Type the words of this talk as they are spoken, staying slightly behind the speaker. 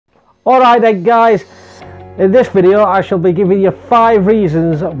Alright then guys, in this video I shall be giving you 5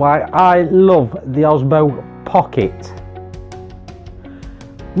 reasons why I love the Osmo Pocket.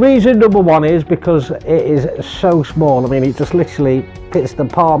 Reason number 1 is because it is so small. I mean, it just literally fits the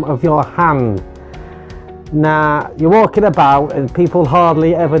palm of your hand. Now, you're walking about and people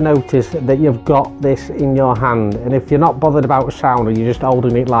hardly ever notice that you've got this in your hand, and if you're not bothered about sound or you're just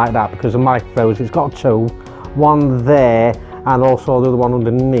holding it like that, because the microphones, it's got 2, one there and also the other one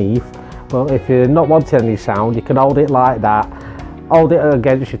underneath. But if you're not wanting any sound, you can hold it like that, hold it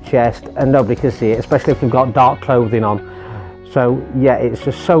against your chest and nobody can see it, especially if you've got dark clothing on. So yeah, it's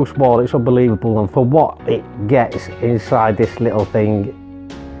just so small, it's unbelievable, and for what it gets inside this little thing,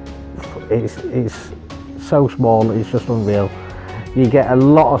 it's so small, it's just unreal. You get a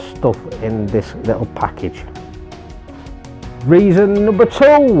lot of stuff in this little package. Reason number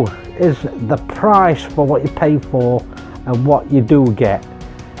 2 is the price for what you pay for and what you do get.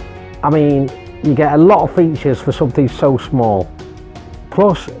 I mean, you get a lot of features for something so small.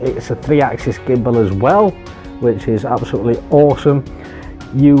 Plus, it's a 3-axis gimbal as well, which is absolutely awesome.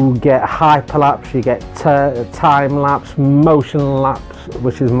 You get hyperlapse, you get time lapse, motion lapse,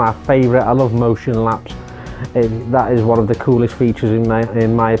 which is my favourite. I love motion lapse. That is one of the coolest features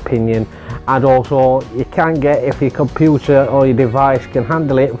in my opinion. And also, you can get, if your computer or your device can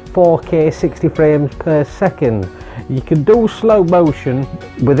handle it, 4K 60 frames per second. You can do slow motion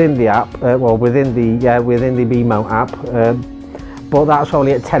within the app, within the Bemo app, but that's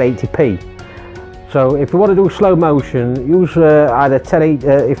only at 1080p. So if you want to do slow motion, use either 1080,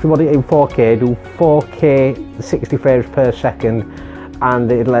 if you want it in 4K, do 4K 60 frames per second,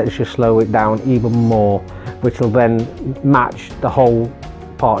 and it lets you slow it down even more, which will then match the whole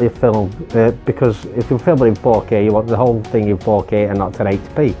part of your film, because if you're filming in 4K, you want the whole thing in 4K and not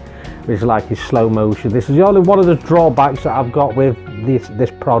 1080p, which is like is slow motion. This is the only one of the drawbacks that I've got with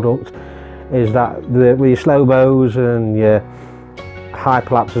this product, is that with your slow-mos and your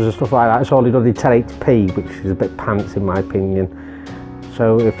hyperlapses and stuff like that, it's only done in 1080p, which is a bit pants in my opinion.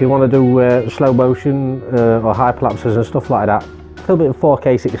 So if you want to do slow motion or hyperlapses and stuff like that, film it in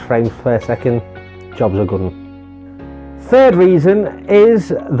 4K 60 frames per second, jobs are good. Third reason is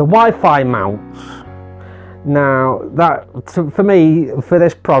the Wi-Fi mounts. Now, that for me, for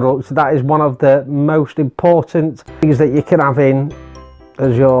this product, that is one of the most important things that you can have in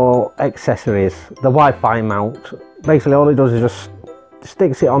as your accessories. The Wi-Fi mount. Basically, all it does is just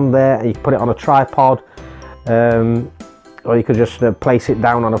sticks it on there, and you can put it on a tripod, or you could just place it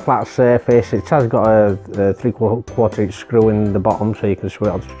down on a flat surface. It has got a 3/4 inch screw in the bottom, so you can screw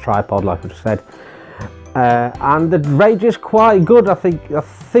it onto the tripod, like I just said. And the range is quite good. I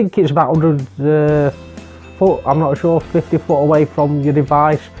think it's about 100 foot. I'm not sure, 50 foot away from your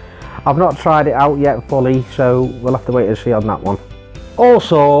device. I've not tried it out yet fully, so we'll have to wait and see on that one.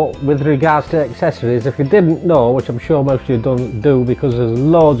 Also, with regards to accessories, if you didn't know, which I'm sure most of you don't do, because there's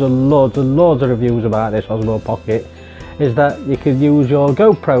loads of reviews about this Osmo Pocket, is that you can use your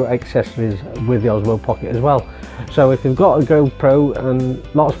GoPro accessories with the Osmo Pocket as well. So if you've got a GoPro and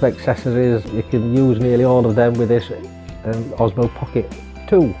lots of accessories, you can use nearly all of them with this Osmo Pocket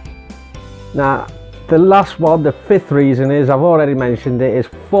too. Now, the last one, the 5th reason, is, I've already mentioned it, is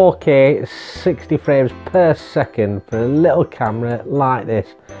 4K 60 frames per second for a little camera like this.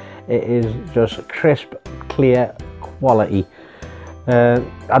 It is just crisp, clear quality.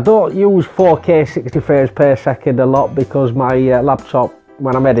 I don't use 4K 60 frames per second a lot because my laptop,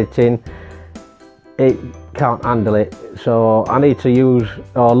 when I'm editing, it can't handle it. So I need to use,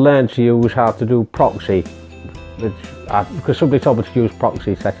 or learn to use, how to do proxy, because somebody told me to use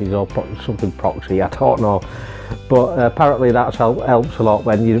proxy settings or something proxy, I don't know, but apparently that helps a lot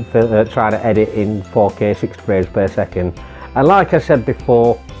when you try to edit in 4K 60 frames per second. And like I said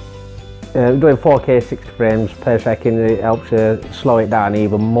before, doing 4K 60 frames per second, it helps you slow it down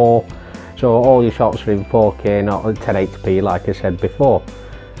even more, so all your shots are in 4K, not 1080p like I said before.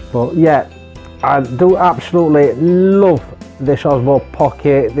 But yeah, I do absolutely love this Osmo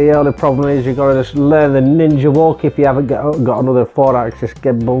Pocket. The only problem is you've got to just learn the Ninja Walk if you haven't got another 4-axis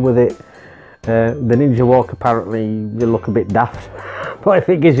gimbal with it. The Ninja Walk, apparently you look a bit daft, but if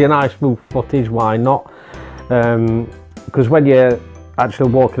it gives you nice smooth footage, why not? Because when you're actually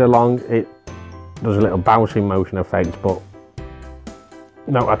walking along, it does a little bouncing motion effect, but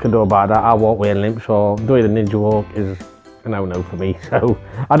no I can do about that. I walk with a limp, so doing a Ninja Walk is a no-no for me, so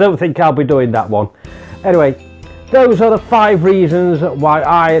I don't think I'll be doing that one. Anyway, those are the 5 reasons why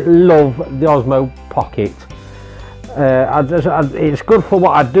I love the Osmo Pocket. It's good for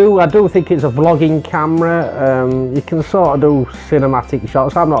what I do. I do think it's a vlogging camera. You can sort of do cinematic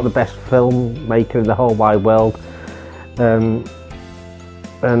shots. I'm not the best filmmaker in the whole wide world.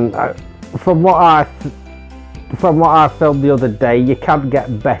 and from what I filmed the other day, you can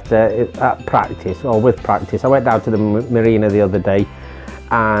get better at practice, or with practice. I went down to the marina the other day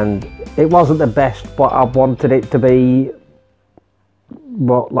and it wasn't the best what I wanted it to be,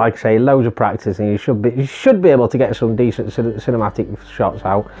 but like I say, loads of practice and you should be able to get some decent cinematic shots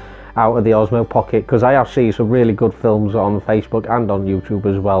out of the Osmo Pocket, because I have seen some really good films on Facebook and on YouTube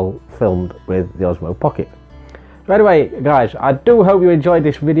as well filmed with the Osmo Pocket. So anyway guys, I do hope you enjoyed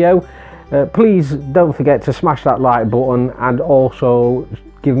this video. Please don't forget to smash that like button, and also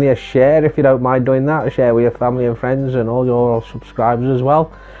give me a share if you don't mind doing that. Share with your family and friends and all your subscribers as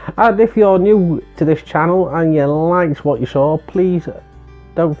well. And if you're new to this channel and you liked what you saw, please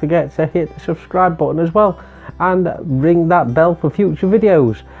don't forget to hit the subscribe button as well, and ring that bell for future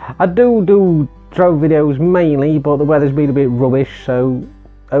videos. I do drone videos mainly, but the weather's been a bit rubbish, so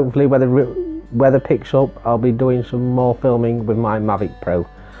hopefully weather picks up, I'll be doing some more filming with my Mavic Pro.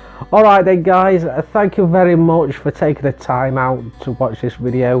 Alright then guys, thank you very much for taking the time out to watch this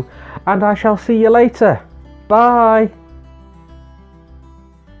video, and I shall see you later. Bye!